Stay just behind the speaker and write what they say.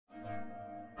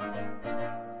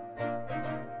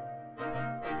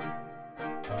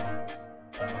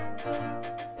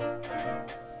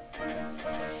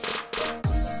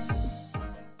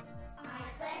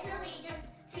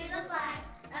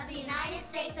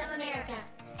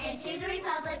to the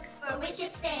republic for which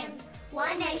it stands,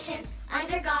 one nation,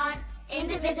 under God,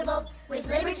 indivisible, with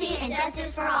liberty and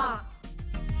justice for all.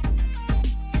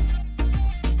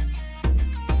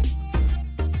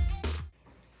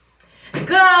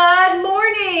 Good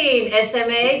morning,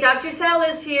 SMA. Dr. Sal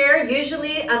is here.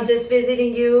 Usually I'm just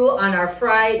visiting you on our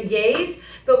Fridays,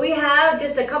 but we have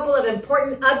just a couple of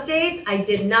important updates. I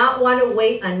did not want to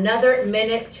wait another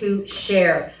minute to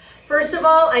share. First of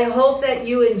all, I hope that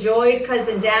you enjoyed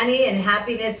Cousin Danny and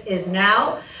Happiness is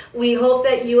Now. We hope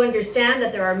that you understand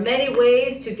that there are many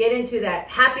ways to get into that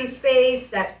happy space,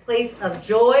 that place of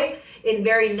joy in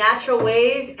very natural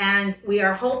ways. And we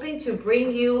are hoping to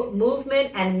bring you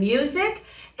movement and music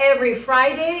every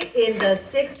Friday in the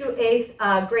 6th through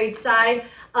 8th grade side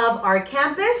of our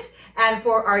campus. And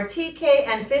for our TK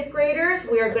and 5th graders,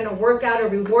 we are going to work out a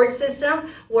reward system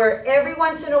where every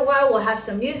once in a while we'll have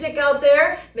some music out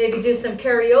there, maybe do some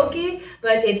karaoke,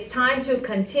 but it's time to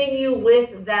continue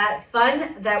with that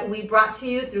fun that we brought to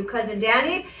you through Cousin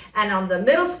Danny. And on the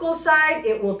middle school side,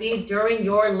 it will be during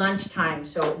your lunchtime.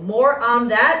 So more on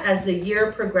that as the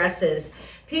year progresses.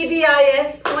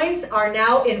 PBIS points are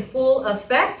now in full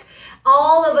effect.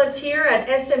 All of us here at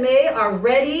SMA are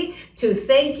ready to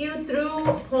thank you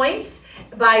through points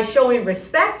by showing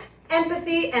respect,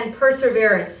 empathy, and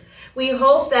perseverance. We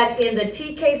hope that in the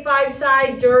TK5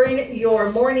 side during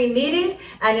your morning meeting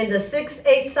and in the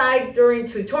 6-8 side during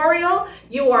tutorial,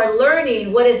 you are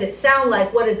learning what does it sound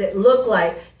like, what does it look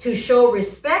like to show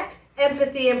respect,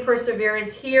 empathy, and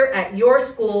perseverance here at your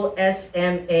school,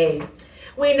 SMA.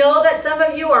 We know that some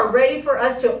of you are ready for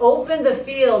us to open the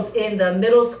fields in the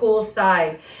middle school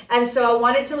side. And so I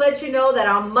wanted to let you know that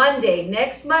on Monday,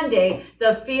 next Monday,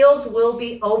 the fields will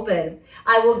be open.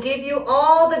 I will give you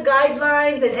all the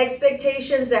guidelines and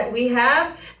expectations that we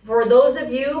have for those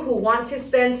of you who want to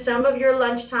spend some of your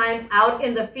lunchtime out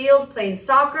in the field playing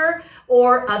soccer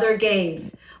or other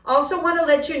games. Also want to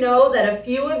let you know that a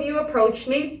few of you approached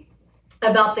me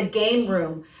about the game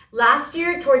room. Last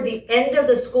year, toward the end of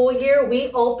the school year, we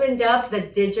opened up the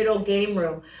digital game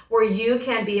room where you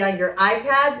can be on your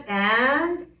iPads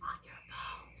and on your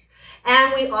phones.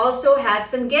 And we also had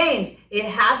some games. It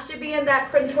has to be in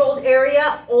that controlled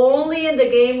area, only in the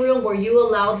game room where you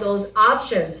allow those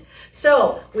options.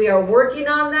 So we are working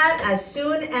on that. As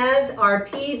soon as our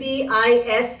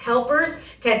PBIS helpers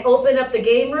can open up the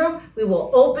game room, we will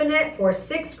open it for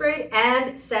 6th grade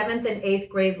and 7th and 8th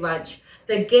grade lunch.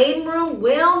 The game room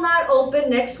will not open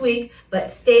next week, but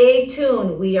stay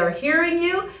tuned. We are hearing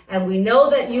you, and we know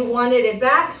that you wanted it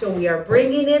back, so we are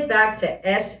bringing it back to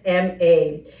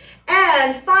SMA.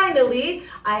 And finally,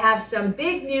 I have some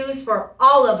big news for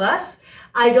all of us.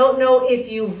 I don't know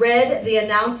if you read the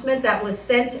announcement that was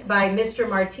sent by Mr.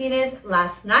 Martinez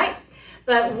last night,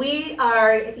 but we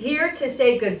are here to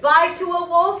say goodbye to a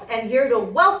wolf and here to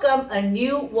welcome a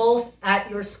new wolf at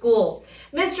your school.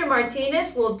 Mr.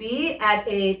 Martinez will be at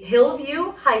a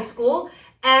Hillview High School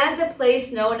and a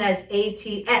place known as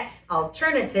ATS,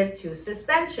 Alternative to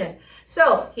Suspension.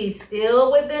 So he's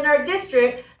still within our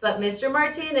district, but Mr.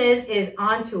 Martinez is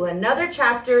on to another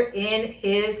chapter in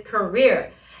his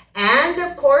career. And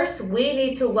of course, we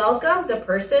need to welcome the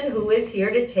person who is here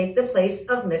to take the place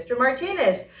of Mr.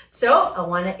 Martinez. So I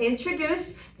want to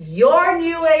introduce your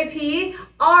new AP,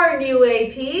 our new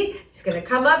AP. She's going to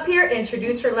come up here,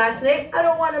 introduce her last name. I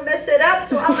don't want to mess it up,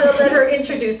 so I'm going to let her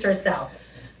introduce herself.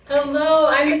 Hello,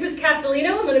 I'm Mrs.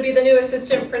 Castellino. I'm going to be the new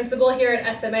assistant principal here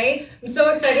at SMA. I'm so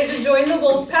excited to join the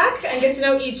Wolf Pack and get to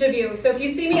know each of you. So if you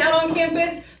see me out on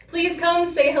campus, please come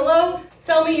say hello,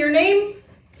 tell me your name.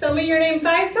 Tell me your name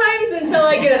 5 times until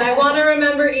I get it. I want to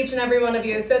remember each and every one of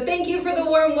you. So thank you for the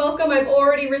warm welcome I've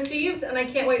already received, and I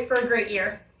can't wait for a great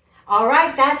year. All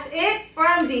right, that's it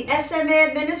from the SMA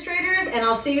administrators, and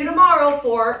I'll see you tomorrow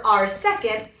for our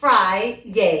second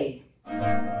Friday.